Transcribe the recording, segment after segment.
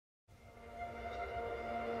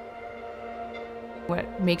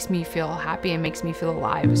What makes me feel happy and makes me feel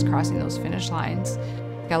alive is crossing those finish lines.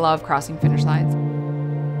 I love crossing finish lines.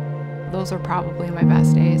 Those are probably my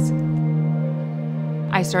best days.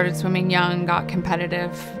 I started swimming young, got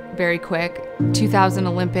competitive very quick. 2000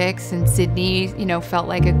 Olympics in Sydney, felt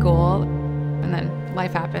like a goal, and then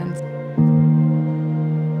life happens.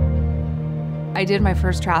 I did my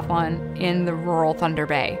first triathlon in the rural Thunder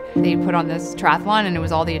Bay. They put on this triathlon and it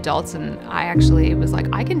was all the adults, and I actually was like,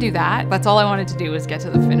 I can do that. That's all I wanted to do was get to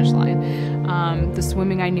the finish line. The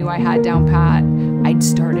swimming I knew I had down pat. I'd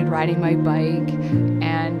started riding my bike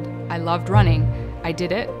and I loved running. I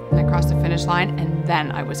did it, I crossed the finish line, and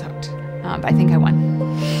then I was hooked. But I think I won.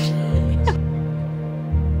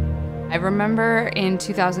 I remember in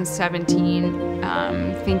 2017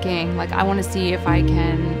 thinking, I want to see if I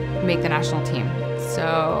can make the national team.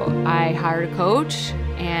 So I hired a coach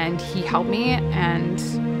and he helped me, and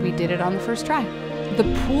we did it on the first try. The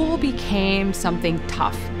pool became something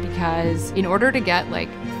tough because in order to get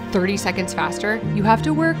 30 seconds faster, you have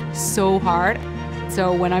to work so hard.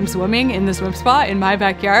 So when I'm swimming in the swim spot in my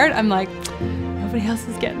backyard, I'm like, nobody else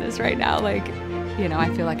is getting this right now. I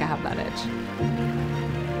feel like I have that edge.